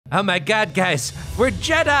Oh my god, guys, we're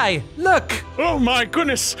Jedi! Look! Oh my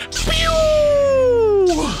goodness! Pew!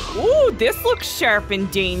 Ooh, this looks sharp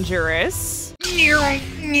and dangerous.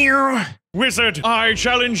 Wizard, I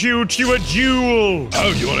challenge you to a duel!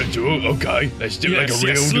 Oh, you want a duel? Okay, let's do like a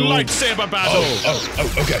real duel. Lightsaber battle!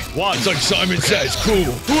 Oh, okay. One. It's like Simon says, cool.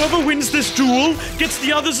 Whoever wins this duel gets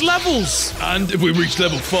the other's levels! And if we reach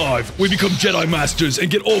level 5, we become Jedi Masters and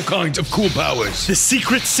get all kinds of cool powers. The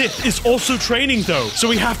secret Sith is also training though, so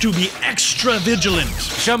we have to be extra vigilant.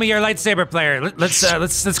 Show me your lightsaber, player. Let's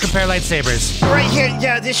compare lightsabers. Right here,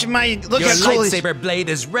 yeah, this is my, look Your how cool lightsaber blade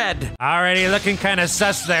is red. Already looking kinda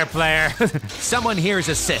sus there, player. Someone here is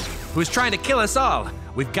a Sith who's trying to kill us all.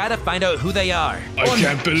 We've got to find out who they are. I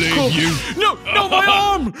can't believe you. No, my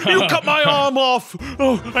arm! You cut my arm off!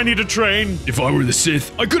 Oh, I need to train. If I were the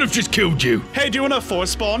Sith, I could have just killed you. Hey, do you want a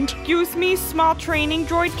force bond? Excuse me, small training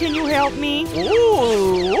droid, can you help me?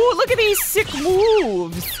 Ooh, look at these sick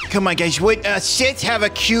moves. Come on, guys, would Sith have a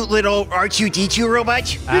cute little R2-D2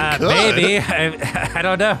 robot? Maybe. I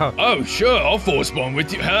don't know. Oh, sure, I'll force bond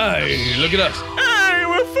with you. Hey, look at us. Hey,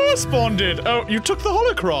 we're force bonded. Oh, you took the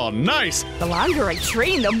holocron. Nice. The longer I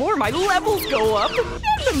train, the more my levels go up,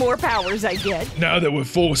 and the more powers I get. Now that we're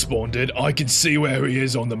force bonded, I can see where he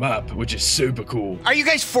is on the map, which is super cool. Are you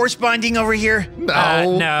guys force bonding over here?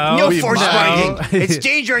 No. No force bonding. It's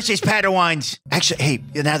dangerous as Padawans. Actually, hey,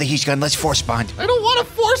 now that he's gone, let's force bond. I don't want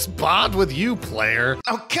to force bond with you, player.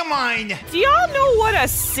 Oh, come on. Do y'all know what a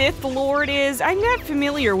Sith Lord is? I'm not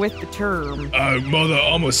familiar with the term. Oh, Mother,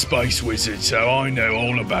 I'm a space wizard, so I know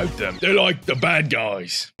all about them. They're like the bad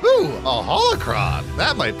guys. Ooh, a holocron.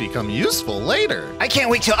 That might become useful later. I can't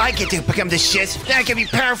wait till I get to become the Sith. Then I can be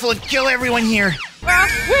powerful and kill everyone here.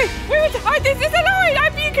 Wait, this isn't alright.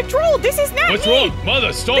 I'm being controlled. This is not What's me. wrong?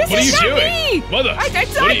 Mother, stop. This What are is you not doing? me. Mother, I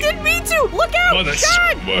didn't mean to. Look out, Mother,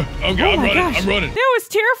 God. Okay, Oh I'm my running. gosh. I'm running. That was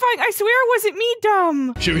terrifying. I swear it wasn't me,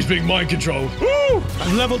 dumb. She was being mind controlled. Ooh,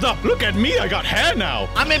 I'm leveled up. Look at me. I got hair now.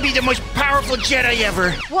 I'm gonna be the most powerful Jedi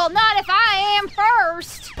ever. Well, not if I am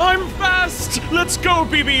first. I'm fast. Let's go,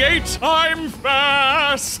 BB-8. I'm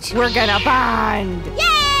fast. We're gonna bond.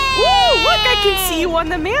 Yay! Woo, look, I can see you on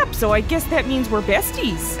the map, so I guess that means we're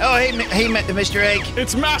besties. Oh, hey, Mr. Egg.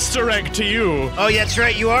 It's Master Egg to you. Oh, yeah, that's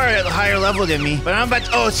right. You are at a higher level than me. But I'm about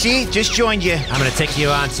to, oh, see? Just joined you. I'm gonna take you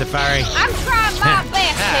on, Safari. I'm trying my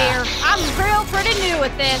best here. I'm real pretty new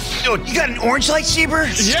at this. Oh, you got an orange lightsaber?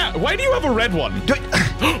 Yeah, why do you have a red one?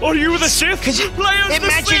 Are you the Sith? Because it Leia's the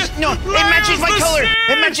matches, Sith! no, it matches my color.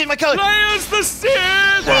 It matches my color. Leia's the Sith!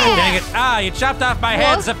 Dang it. Ah, you chopped off my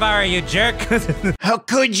head, Safari, you jerk. How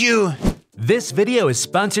could you? This video is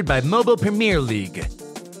sponsored by Mobile Premier League.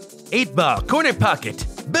 8-ball, corner pocket,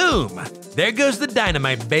 boom! There goes the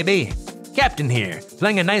dynamite, baby. Captain here,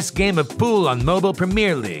 playing a nice game of pool on Mobile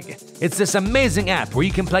Premier League. It's this amazing app where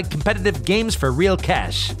you can play competitive games for real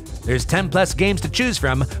cash. There's 10 plus games to choose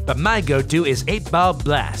from, but my go-to is 8-ball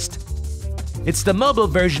Blast. It's the mobile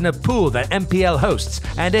version of pool that MPL hosts,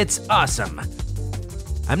 and it's awesome.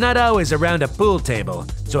 I'm not always around a pool table,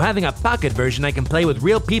 so having a pocket version I can play with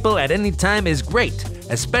real people at any time is great,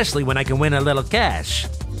 especially when I can win a little cash.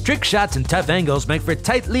 Trick shots and tough angles make for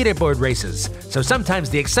tight leaderboard races, so sometimes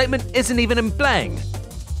the excitement isn't even in playing.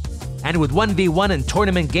 And with 1v1 and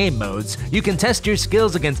tournament game modes, you can test your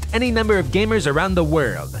skills against any number of gamers around the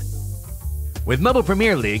world. With Mobile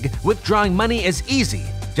Premier League, withdrawing money is easy.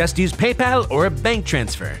 Just use PayPal or a bank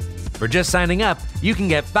transfer. For just signing up, you can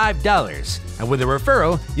get $5, and with a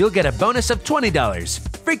referral, you'll get a bonus of $20.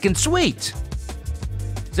 Freaking sweet!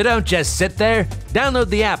 So don't just sit there. Download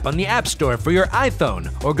the app on the App Store for your iPhone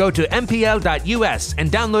or go to mpl.us and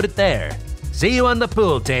download it there. See you on the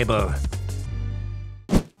pool table.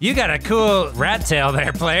 You got a cool rat tail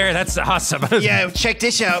there, player. That's awesome. Yeah, check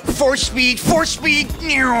this out. Force speed.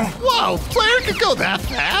 Whoa, player could go that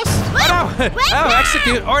fast? Oh,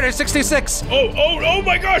 execute Order 66. Oh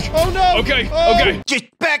my gosh. Oh no. Okay. Just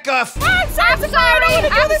back off. I'm sorry.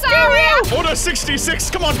 Order 66.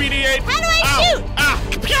 Come on, BB-8. How do I shoot?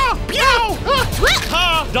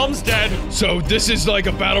 Ha! Dom's dead. So this is like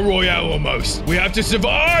a battle royale almost. We have to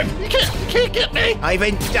survive. You can't get me.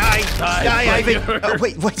 Ivan, die, Ivan. Oh,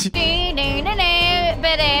 wait, what?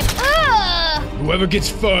 Whoever gets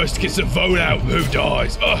first gets to vote out who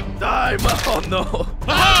dies. Oh no.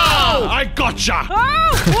 Oh, I gotcha.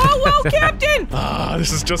 Oh, whoa, Captain.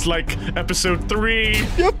 This is just like episode 3.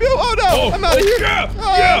 Yep. Oh no. I'm out of here.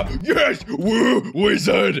 Yes. Woo,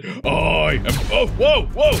 wizard. I am. Oh, whoa.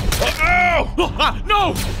 Ow.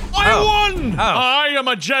 No. I won! Oh. I am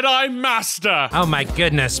a Jedi Master. Oh my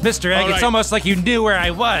goodness, Mr. Egg, All it's right. almost like you knew where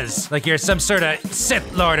I was. Like you're some sort of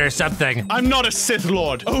Sith Lord or something. I'm not a Sith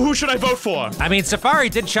Lord. Oh, who should I vote for? I mean, Safari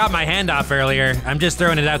did chop my hand off earlier. I'm just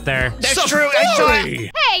throwing it out there. That's true. I saw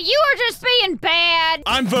it. Hey, you were just being bad.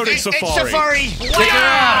 I'm voting It's Safari. Safari.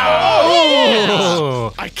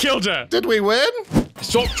 Oh! I killed her. Did we win?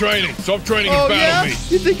 Stop training. Stop training Oh, and battle me.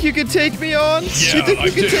 You think you can take me on? Yeah, you think I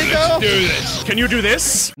you can do. take Let's off? do this. Can you do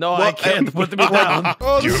this? No, I can't. Put me down.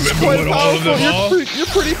 Oh, Do you this is remember quite what all of powerful. them are? You're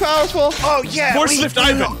pretty powerful. Oh, yeah. Force wait, lift no,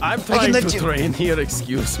 Ivan. no. I'm I can trying lift to you. train here,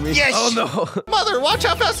 excuse me. Yes. Oh, no. Mother, watch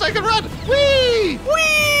how fast I can run. Whee!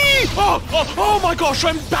 Whee! Oh my gosh,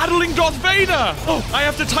 I'm battling Darth Vader. Oh, I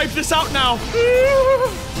have to type this out now.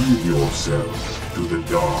 Prove yourself to the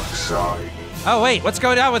dark side. Oh wait, what's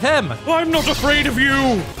going on with him? I'm not afraid of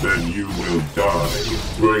you. Then you will die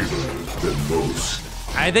braver than most.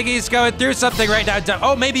 I think he's going through something right now.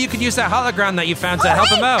 Oh, maybe you could use that hologram that you found to help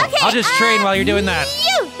him out. Okay, I'll just train while you're doing that.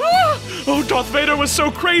 Oh, Darth Vader was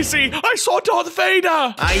so crazy. I saw Darth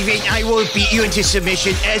Vader. Ivan, I will beat you into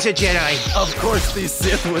submission as a Jedi. Of course these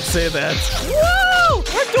Sith would say that. Whoa!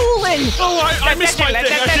 We're dueling. Oh, I missed my thing.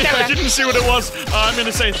 I didn't see what it was. I'm going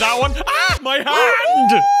to say that one. Ah, my hand. Oh,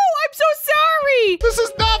 I'm so sorry. This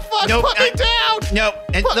is not fun. Nope, Put me down. No,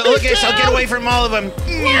 and Put me look at this. I'll get down. away from all of them.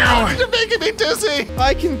 You're making me dizzy.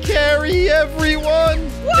 I can carry everyone.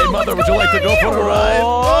 Whoa, hey, Mother, would what's you like to going go on for a here? ride?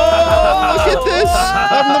 Oh, look at this.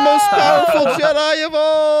 I'm the most powerful Jedi of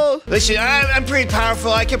all. Listen, I'm pretty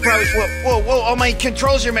powerful. I can probably. Whoa! All my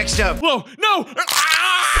controls are mixed up. Whoa, no.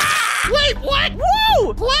 Ah! Wait, what?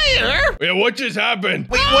 Whoa! Player? Yeah, what just happened?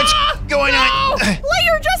 Wait, what's going on?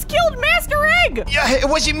 Player just killed Master Egg. Yeah, it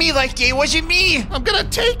wasn't me, Life It wasn't me. I'm gonna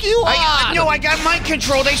take you on. No, I got mind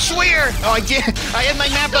controlled. I swear. Oh, I did. I had my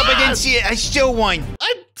map up. I didn't see it. I still won.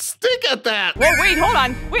 I stink at that. Whoa, wait, hold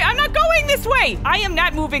on. Wait, I'm not going this way. I am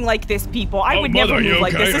not moving like this, people. I would Mother, never you move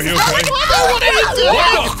like okay? this. Are This you is okay? Mother, what are you doing?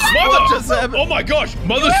 Mother! just happened? Oh my gosh!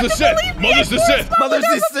 Mother's the Sith! Mother's the Sith! Mother's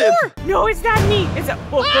the Sith. No, it's not me. It's a.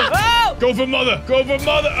 Oh, Go for Mother! Go for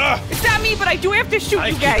Mother! Ah! it's not me, but I do have to shoot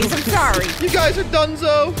you guys. I'm sorry. You guys are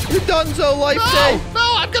donezo. You're donezo, Life Day.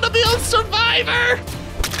 No, I'm gonna be a survivor.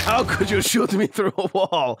 How could you shoot me through a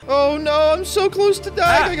wall? Oh no, I'm so close to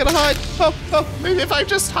dying. I gotta hide. Oh. Maybe if I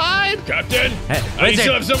just hide. Captain! Hey, I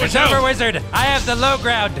still have so much it's over, health! Wizard. I have the low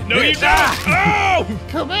ground. No, you don't! Oh!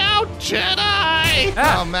 Come out, Jedi.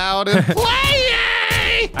 Ah. Come out and play.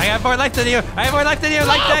 I have more life than you. I have more life than you.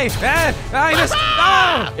 Life day. I just.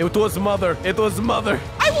 Oh! It was Mother. It was Mother.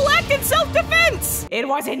 I will act in self-defense. It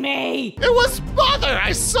wasn't me. It was Mother.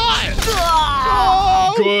 I saw it.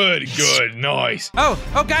 Ah. Good, nice. Oh,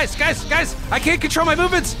 guys. I can't control my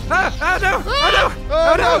movements. Oh no.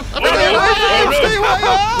 Oh no. Stay away. Stay away.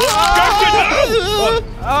 Captain!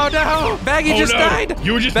 Oh no. Baggy Oh, just no. died.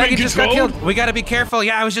 You were just Baggy being just got controlled? killed. We gotta be careful.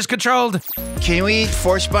 Yeah, I was just controlled. Can we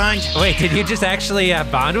force bond? Wait, did you just actually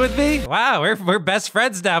bond with me? Wow, we're best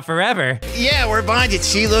friends now forever. Yeah, we're bonded.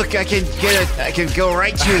 See, look, I can go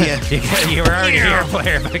right to you. You were already here,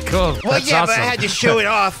 player, but cool. Well, That's yeah, awesome. but I had to show it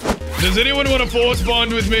off. Does anyone want to force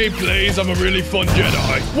bond with me, please? I'm a really fun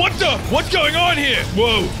Jedi. What the? What's going on here?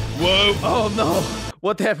 Whoa. Oh no.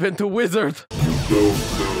 What happened to Wizard? You don't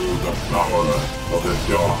know the power of the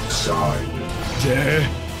dark side. There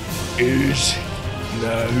is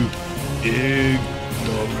no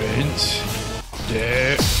ignorance.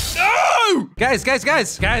 There. No!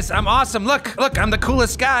 Guys, I'm awesome. Look, I'm the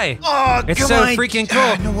coolest guy. Oh, It's come so on. freaking cool.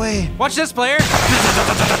 Ah, no way. Watch this, player.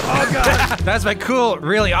 Oh, God. That's my cool,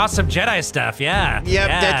 really awesome Jedi stuff, yeah. Yep,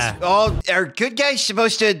 yeah. that's all. Are good guys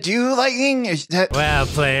supposed to do lightning? Is that? Well,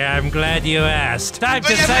 player, I'm glad you asked. Time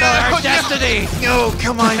to settle our destiny. No,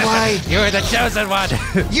 come on, why? You were the chosen one.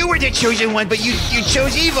 You were the chosen one, but you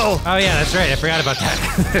chose evil. Oh yeah, that's right. I forgot about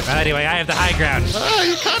that. Well, anyway, I have the high ground.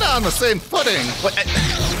 You're kind of on the same footing. What?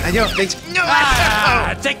 I don't think so. No.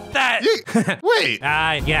 Take that. Wait.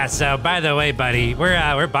 Yeah. So, by the way, buddy,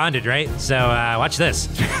 we're bonded, right? So, watch this.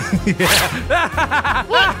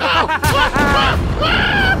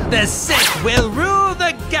 The Sith will rule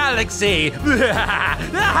the galaxy.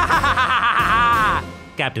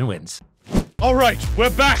 Captain wins. All right, we're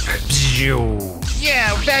back.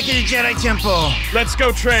 Yeah, we're back in the Jedi Temple. Let's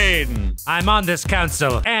go train. I'm on this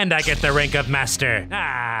council, and I get the rank of master.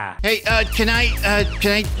 Hey, can I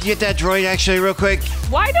get that droid actually real quick?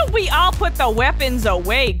 Why don't we all put the weapons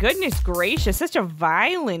away? Goodness gracious, such a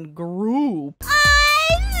violent group.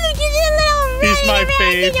 He's my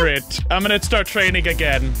favorite. I'm gonna start training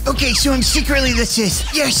again. Okay, so I'm secretly the Sith.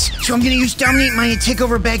 Yes, so I'm gonna use Dominate Mind and take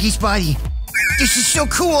over Baggy's body. This is so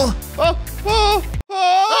cool.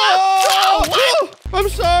 I'm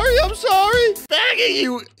sorry. Baggy,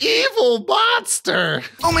 you evil monster.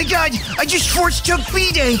 Oh my god, I just force took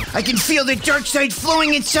B-Day. I can feel the dark side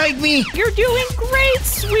flowing inside me. You're doing great,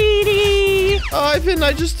 sweetie. Ivan,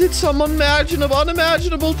 I just did some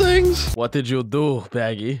unimaginable things. What did you do,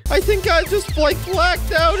 Baggy? I think I just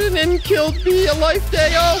blacked out and then killed me a life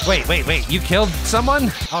day off. Wait. You killed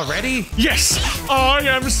someone already? Yes, I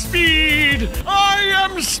am speed.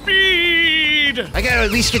 I gotta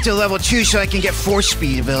at least get to level 2 so I can get force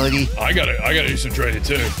speed ability. I gotta do some training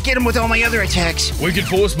too. Get him with all my other attacks. We can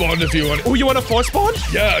force bond if you want. Oh, you want a force bond?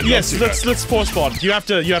 Yeah. I'd love Yes, to, let's force bond. You have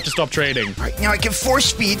to stop trading. All right, now I can force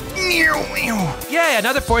speed. Yeah,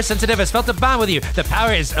 another force sensitive has felt a bond with you. The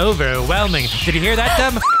power is overwhelming. Did you hear that,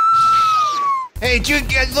 Dumb? Hey,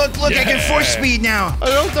 dude, look, I can force speed now. I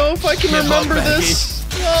don't know if I can remember this.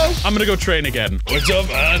 No. I'm gonna go train again. What's up,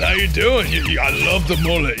 man? How you doing? I love the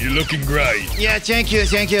mullet. You're looking great. Yeah, thank you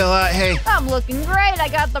a lot. Hey. I'm looking great. I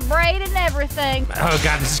got the braid and everything. Oh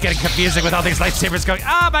god, this is getting confusing with all these lightsabers going.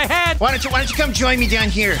 Ah, my head! Why don't you come join me down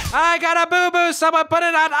here? I got a boo-boo. Someone put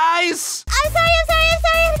it on ice. I'm sorry.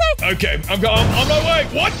 Okay, I'm on my way.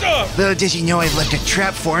 What the? Little does he know I left a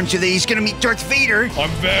trap for him so that he's gonna meet Darth Vader.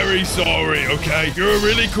 I'm very sorry, okay? You're a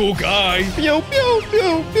really cool guy. Pew, pew,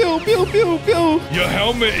 pew, pew, pew, pew, pew. Your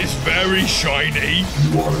helmet is very shiny.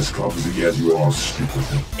 You are as clumsy as you are stupid.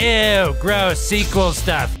 Ew, gross sequel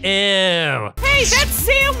stuff. Ew. Hey, that's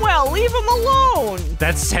Samwell. Leave him alone.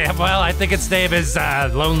 That's Samwell. I think its name is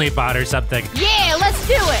Lonely Bot or something. Yeah, let's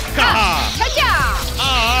do it. Ow!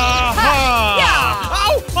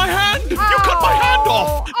 My hand! You cut my hand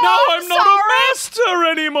off! Now I'm not a master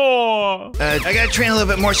anymore! I gotta train a little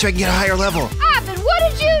bit more so I can get a higher level. Ivan, what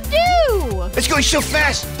did you do? It's going so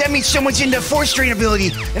fast. That means someone's into force train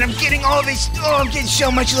ability. And I'm getting all this. Oh, I'm getting so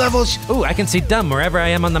much levels. Ooh, I can see Dumb wherever I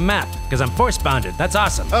am on the map because I'm force bonded. That's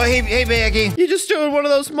awesome. Oh, hey, Baggy. You just doing one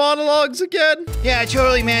of those monologues again? Yeah,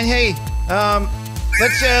 totally, man. Hey,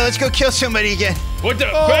 let's go kill somebody again. What the?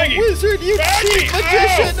 Oh, Baggy! wizard, you cheap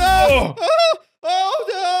magician! Ow! Oh,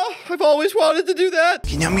 no! I've always wanted to do that.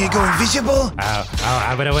 Okay, now I'm gonna go invisible. Oh,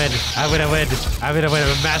 I'm gonna win. I'm gonna win.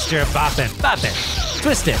 Master of bopping. Bop it.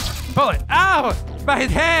 Twist it. Pull it. Ow! My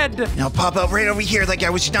head! And I'll pop out right over here like I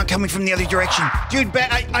was not coming from the other direction. Dude,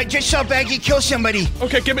 I just saw Baggy kill somebody.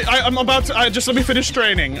 Okay, I'm about to. Just let me finish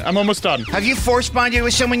training. I'm almost done. Have you force bonded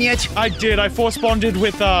with someone yet? I did. I force bonded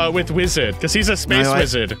with Wizard because he's a space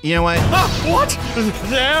wizard. You know what? Ah, what?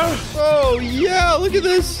 There? Oh, yeah, look at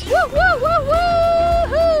this. Woo, woo, woo,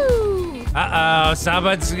 woo-hoo. Uh-oh,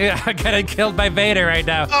 someone's getting killed by Vader right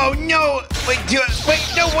now. Oh no! Wait,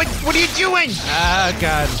 no! What are you doing? Oh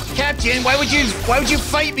god, Captain, why would you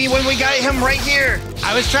fight me when we got him right here?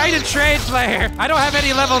 I was trying to trade, player. I don't have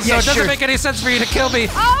any levels, so it doesn't make any sense for you to kill me.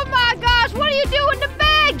 Oh my gosh, what are you doing to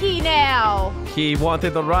Baggy now? He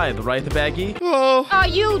wanted a ride, right, Baggy? Oh. Are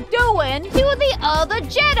you doing to the other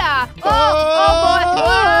Jedi? Oh boy.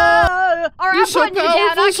 Whoa. All right, I'm so putting you down.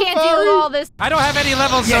 I powerful, can't deal with all this. I don't have any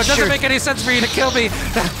levels, so Yeah, it doesn't sure. make any sense for you to kill me.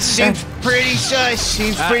 Seems pretty sus.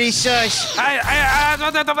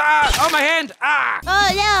 Oh, my hand. Ah.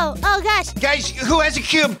 Oh no. Oh gosh. Guys, who has a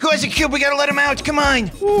cube? We gotta let him out. Come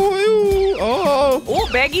on. Oh, Oh,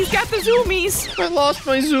 Baggy's got the zoomies. I lost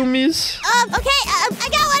my zoomies. Okay. I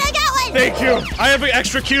got one. Thank you. I have an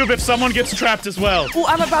extra cube if someone gets trapped as well. Ooh,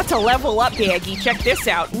 I'm about to level up, Baggy. Check this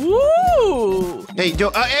out. Woo! Hey,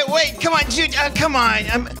 wait, come on, dude. Come on.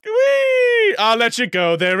 Whee! I'll let you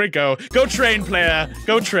go. There we go. Go train, player.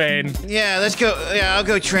 Go train. Yeah, let's go. Yeah, I'll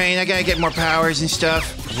go train. I gotta get more powers and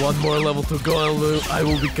stuff. One more level to go, and I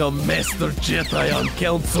will become Master Jedi on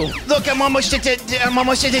Council. Look, I'm almost at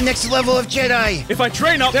the next level of Jedi. If I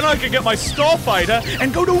train up, then I can get my Starfighter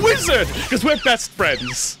and go to Wizard, because we're best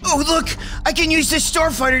friends. Oh, look, I can use this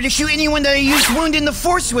Starfighter to shoot anyone that I use Wound in the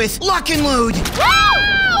Force with. Lock and load.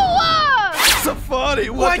 Safari,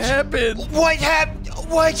 what happened? What?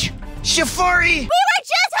 Safari?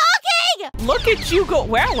 Look at you go.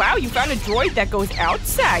 Wow, you found a droid that goes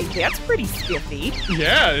outside. That's pretty spiffy.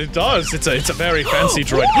 Yeah, it does. It's a very fancy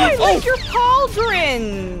droid. Ooh, I like your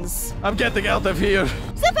pauldrons. I'm getting out of here.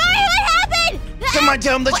 Safari, what happened? Come on,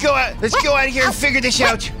 Tom, let's go out. Let's go out of here and figure this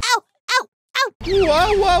out. Ow.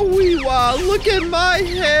 Wow, wow, wee, wow. Look at my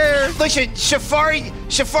hair. Listen, Safari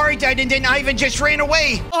died and then Ivan just ran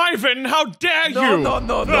away. Ivan, how dare you?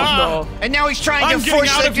 No. And now he's trying I'm to getting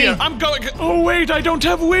force out of here. I'm going. Oh wait, I don't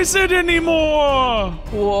have Wizard anymore.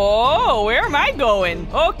 Whoa, where am I going?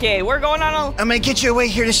 Okay, we're going on a... I'm gonna get you away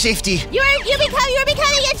here to safety. You're becoming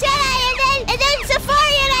a Jedi, and then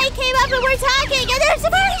Safari and I came up and we're talking, and then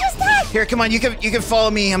Safari just died. Here, come on. You can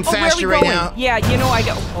follow me. I'm Oh, where are faster we right going? now. Yeah, you know I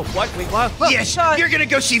go. Oh, what? Wait, what? Yes, you're gonna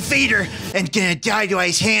go see Vader and gonna die to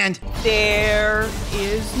his hand. There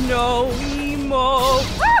is no emo.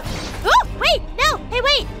 Oh, wait, no. Hey,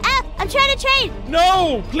 wait. I'm trying to train.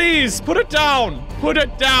 No, please, put it down. Put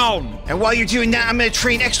it down. And while you're doing that, I'm gonna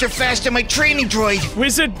train extra fast on my training droid.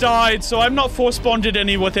 Wizard died, so I'm not force bonded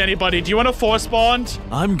with anybody. Do you want to force bond?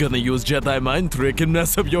 I'm gonna use Jedi mind trick and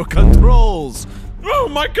mess up your controls. Oh,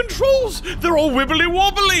 my controls! They're all wibbly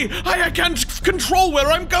wobbly. I can't control where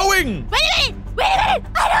I'm going. Wait a minute.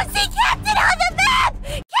 I don't see Captain on the map.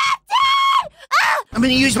 Captain! Ah! I'm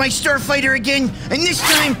gonna use my starfighter again, and this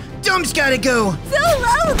time, Dumb's gotta go. So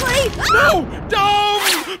lonely. No,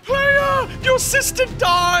 Dumb! Player, your sister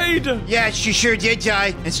died. Yeah, she sure did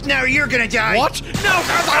die. And now you're gonna die. What?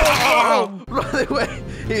 No! Run away!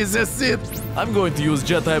 He's a Sith. I'm going to use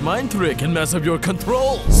Jedi mind trick and mess up your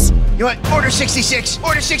controls. You know what? Order 66.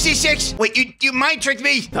 Order 66. Wait, you mind tricked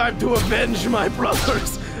me? Time to avenge my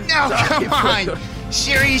brothers. No, come on.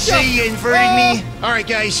 Seriously, you inverted me? All right,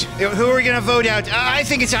 guys. Who are we gonna vote out? I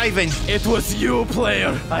think it's Ivan. It was you,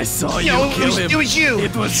 player. I saw you No, kill him. it was you.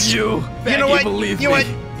 It was you. You know what? Believe you know me.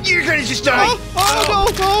 what? You're gonna just die. Oh,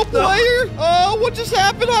 no, player. Oh, what just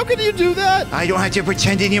happened? How can you do that? I don't have to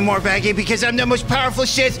pretend anymore, Baggy, because I'm the most powerful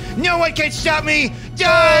Sith. No one can stop me.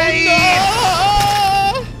 Die!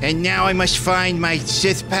 Oh, no! And now I must find my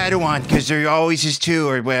Sith Padawan, because there always is two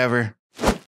or whatever.